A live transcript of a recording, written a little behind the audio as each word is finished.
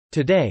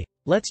Today,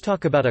 let's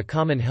talk about a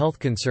common health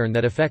concern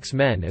that affects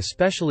men,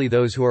 especially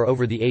those who are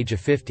over the age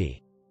of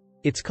 50.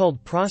 It's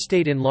called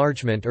prostate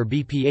enlargement, or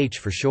BPH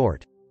for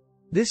short.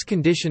 This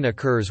condition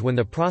occurs when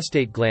the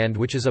prostate gland,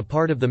 which is a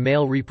part of the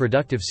male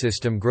reproductive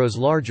system, grows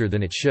larger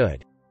than it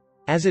should.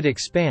 As it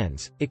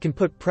expands, it can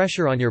put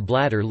pressure on your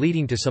bladder,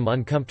 leading to some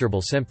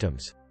uncomfortable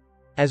symptoms.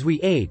 As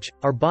we age,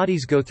 our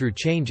bodies go through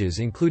changes,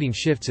 including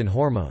shifts in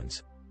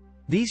hormones.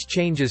 These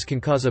changes can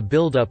cause a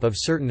buildup of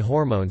certain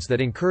hormones that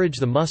encourage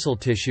the muscle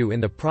tissue in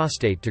the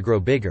prostate to grow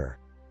bigger.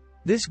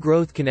 This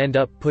growth can end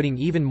up putting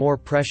even more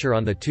pressure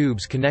on the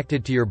tubes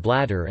connected to your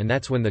bladder, and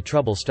that's when the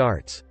trouble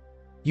starts.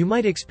 You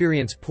might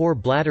experience poor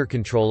bladder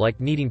control, like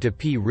needing to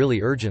pee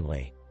really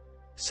urgently.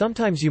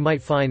 Sometimes you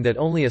might find that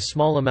only a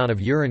small amount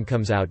of urine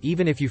comes out,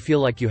 even if you feel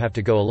like you have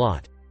to go a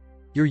lot.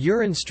 Your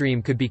urine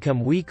stream could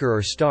become weaker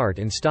or start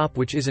and stop,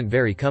 which isn't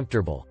very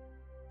comfortable.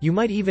 You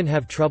might even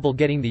have trouble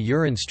getting the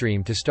urine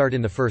stream to start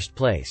in the first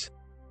place.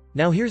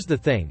 Now here's the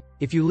thing,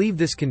 if you leave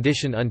this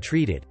condition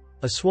untreated,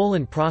 a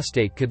swollen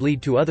prostate could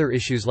lead to other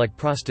issues like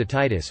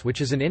prostatitis,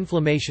 which is an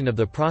inflammation of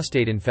the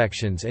prostate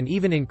infections, and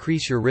even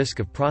increase your risk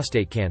of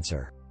prostate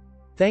cancer.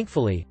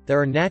 Thankfully,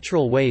 there are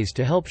natural ways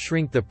to help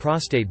shrink the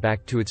prostate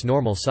back to its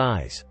normal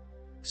size.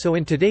 So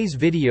in today's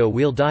video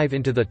we'll dive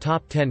into the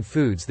top 10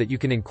 foods that you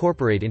can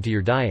incorporate into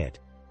your diet.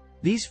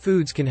 These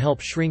foods can help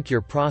shrink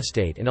your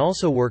prostate and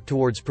also work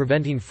towards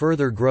preventing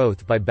further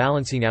growth by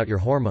balancing out your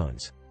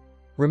hormones.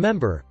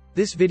 Remember,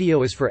 this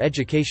video is for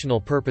educational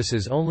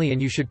purposes only,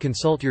 and you should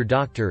consult your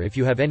doctor if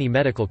you have any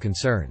medical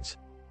concerns.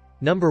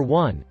 Number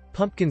 1.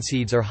 Pumpkin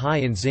seeds are high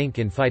in zinc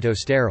and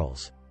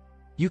phytosterols.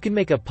 You can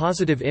make a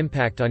positive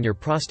impact on your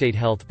prostate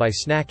health by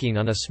snacking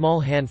on a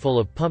small handful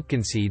of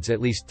pumpkin seeds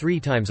at least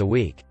 3 times a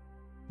week.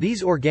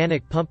 These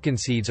organic pumpkin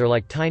seeds are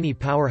like tiny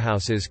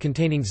powerhouses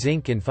containing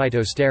zinc and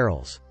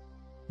phytosterols.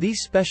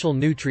 These special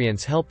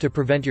nutrients help to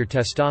prevent your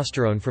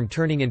testosterone from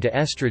turning into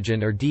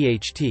estrogen or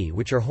DHT,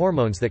 which are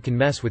hormones that can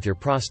mess with your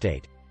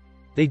prostate.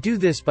 They do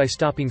this by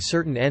stopping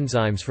certain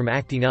enzymes from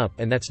acting up,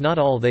 and that's not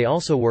all, they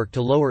also work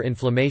to lower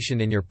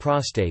inflammation in your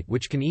prostate,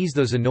 which can ease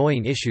those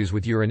annoying issues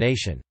with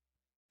urination.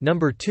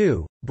 Number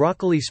 2.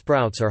 Broccoli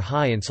sprouts are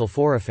high in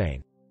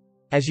sulforaphane.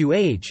 As you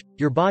age,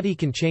 your body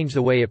can change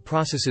the way it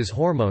processes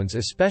hormones,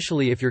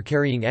 especially if you're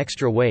carrying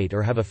extra weight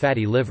or have a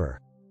fatty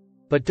liver.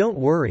 But don't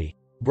worry.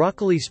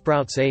 Broccoli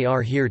sprouts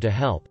are here to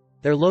help.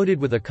 They're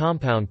loaded with a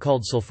compound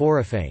called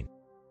sulforaphane.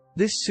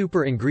 This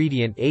super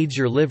ingredient aids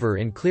your liver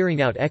in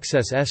clearing out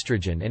excess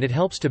estrogen, and it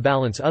helps to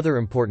balance other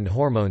important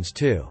hormones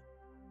too.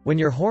 When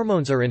your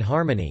hormones are in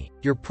harmony,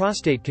 your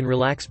prostate can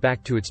relax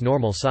back to its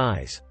normal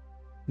size.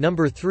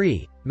 Number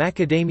 3.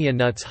 Macadamia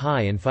nuts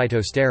high in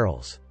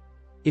phytosterols.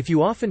 If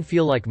you often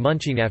feel like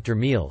munching after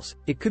meals,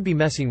 it could be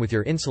messing with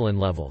your insulin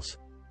levels.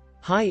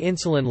 High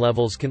insulin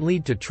levels can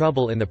lead to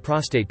trouble in the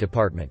prostate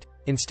department.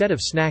 Instead of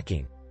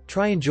snacking,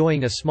 try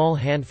enjoying a small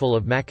handful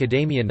of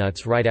macadamia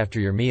nuts right after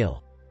your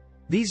meal.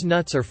 These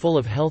nuts are full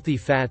of healthy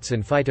fats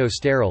and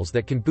phytosterols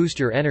that can boost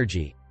your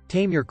energy,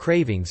 tame your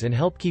cravings, and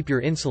help keep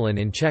your insulin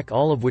in check,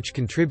 all of which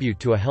contribute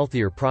to a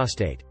healthier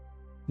prostate.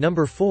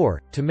 Number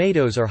 4.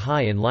 Tomatoes are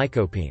high in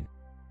lycopene.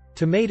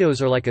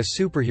 Tomatoes are like a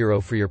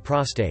superhero for your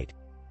prostate.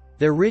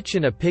 They're rich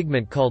in a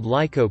pigment called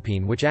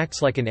lycopene, which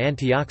acts like an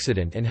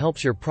antioxidant and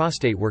helps your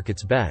prostate work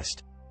its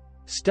best.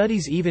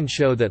 Studies even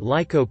show that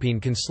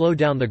lycopene can slow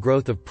down the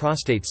growth of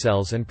prostate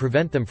cells and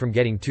prevent them from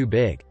getting too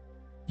big.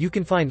 You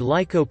can find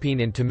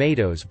lycopene in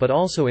tomatoes, but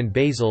also in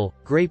basil,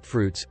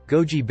 grapefruits,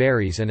 goji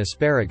berries, and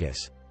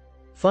asparagus.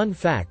 Fun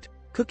fact: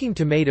 cooking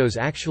tomatoes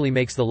actually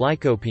makes the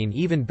lycopene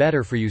even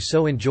better for you,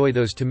 so enjoy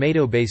those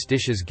tomato-based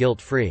dishes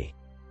guilt-free.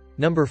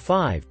 Number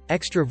 5.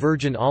 Extra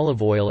virgin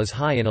olive oil is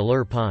high in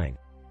allure-pine.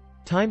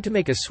 Time to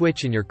make a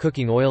switch in your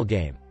cooking oil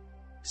game.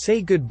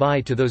 Say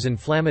goodbye to those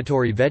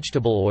inflammatory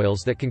vegetable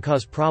oils that can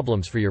cause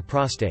problems for your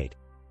prostate.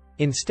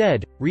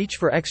 Instead, reach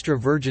for extra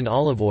virgin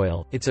olive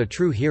oil. It's a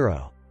true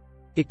hero.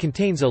 It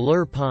contains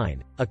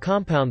allure-pine, a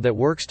compound that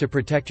works to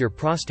protect your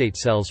prostate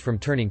cells from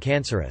turning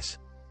cancerous.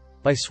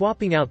 By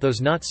swapping out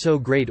those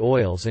not-so-great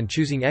oils and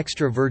choosing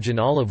extra virgin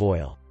olive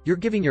oil, you're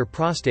giving your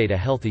prostate a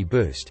healthy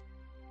boost.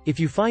 If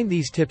you find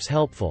these tips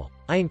helpful,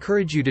 I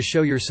encourage you to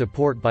show your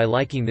support by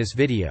liking this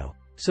video,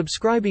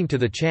 subscribing to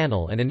the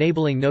channel, and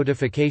enabling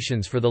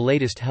notifications for the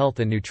latest health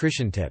and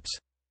nutrition tips.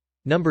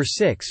 Number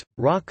 6.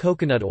 Raw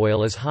coconut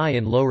oil is high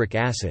in lauric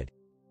acid.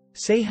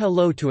 Say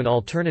hello to an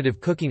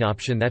alternative cooking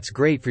option that's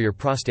great for your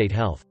prostate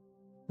health.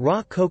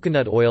 Raw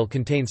coconut oil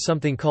contains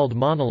something called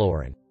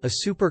monolaurin, a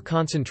super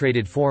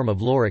concentrated form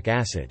of lauric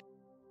acid.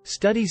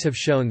 Studies have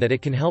shown that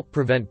it can help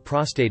prevent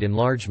prostate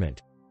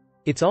enlargement.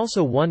 It's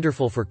also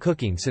wonderful for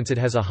cooking since it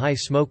has a high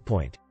smoke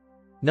point.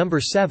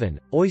 Number 7.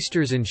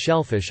 Oysters and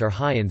shellfish are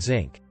high in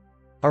zinc.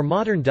 Our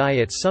modern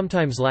diets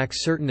sometimes lack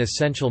certain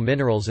essential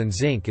minerals, and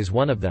zinc is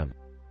one of them.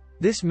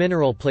 This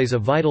mineral plays a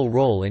vital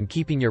role in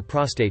keeping your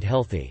prostate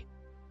healthy.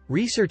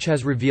 Research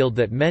has revealed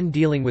that men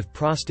dealing with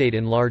prostate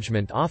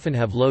enlargement often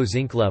have low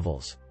zinc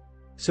levels.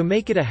 So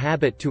make it a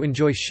habit to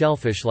enjoy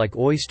shellfish like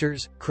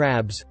oysters,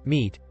 crabs,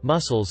 meat,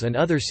 mussels, and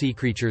other sea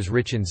creatures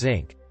rich in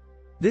zinc.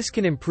 This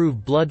can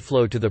improve blood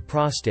flow to the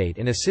prostate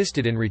and assist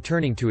it in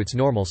returning to its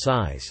normal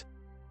size.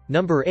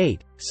 Number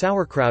 8.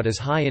 Sauerkraut is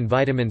high in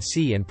vitamin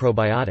C and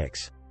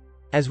probiotics.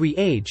 As we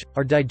age,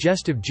 our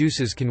digestive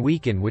juices can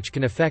weaken, which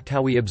can affect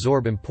how we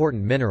absorb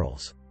important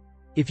minerals.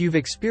 If you've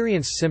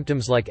experienced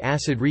symptoms like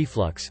acid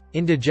reflux,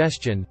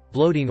 indigestion,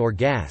 bloating or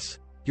gas,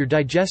 your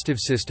digestive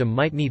system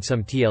might need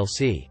some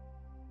TLC.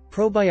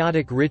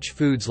 Probiotic-rich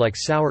foods like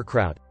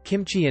sauerkraut,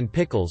 kimchi and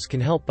pickles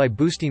can help by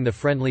boosting the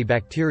friendly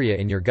bacteria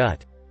in your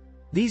gut.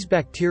 These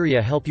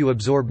bacteria help you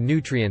absorb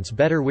nutrients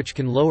better, which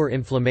can lower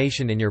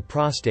inflammation in your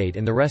prostate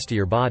and the rest of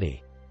your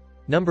body.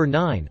 Number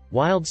 9.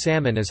 Wild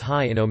salmon is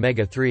high in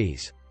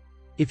omega-3s.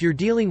 If you're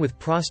dealing with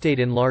prostate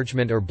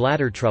enlargement or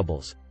bladder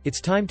troubles, it's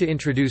time to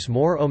introduce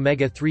more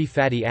omega-3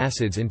 fatty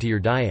acids into your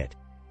diet.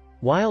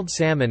 Wild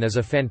salmon is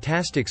a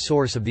fantastic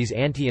source of these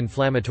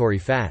anti-inflammatory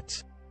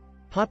fats.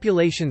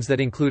 Populations that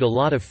include a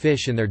lot of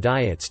fish in their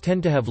diets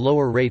tend to have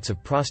lower rates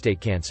of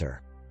prostate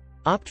cancer.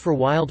 Opt for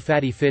wild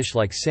fatty fish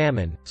like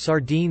salmon,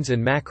 sardines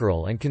and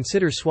mackerel, and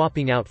consider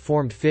swapping out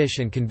formed fish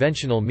and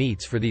conventional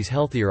meats for these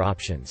healthier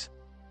options.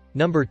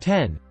 Number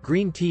 10.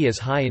 Green tea is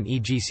high in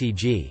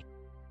EGCG.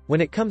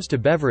 When it comes to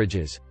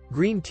beverages,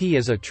 green tea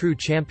is a true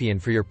champion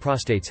for your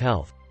prostate's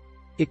health.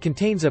 It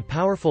contains a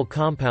powerful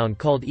compound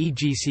called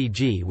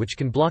EGCG, which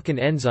can block an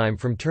enzyme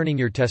from turning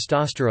your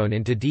testosterone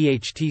into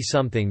DHT,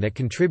 something that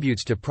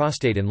contributes to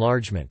prostate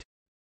enlargement.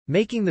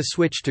 Making the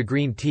switch to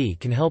green tea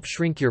can help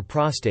shrink your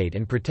prostate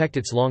and protect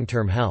its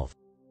long-term health.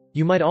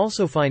 You might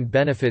also find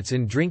benefits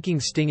in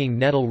drinking stinging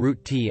nettle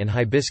root tea and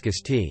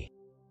hibiscus tea.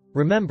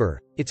 Remember,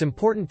 it's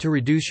important to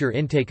reduce your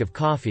intake of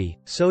coffee,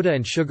 soda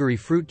and sugary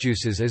fruit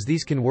juices, as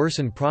these can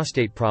worsen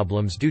prostate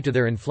problems due to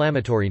their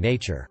inflammatory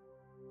nature.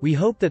 We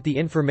hope that the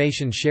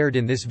information shared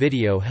in this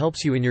video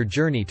helps you in your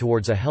journey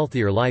towards a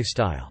healthier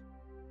lifestyle.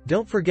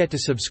 Don't forget to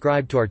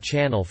subscribe to our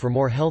channel for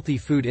more healthy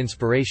food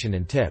inspiration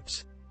and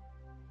tips.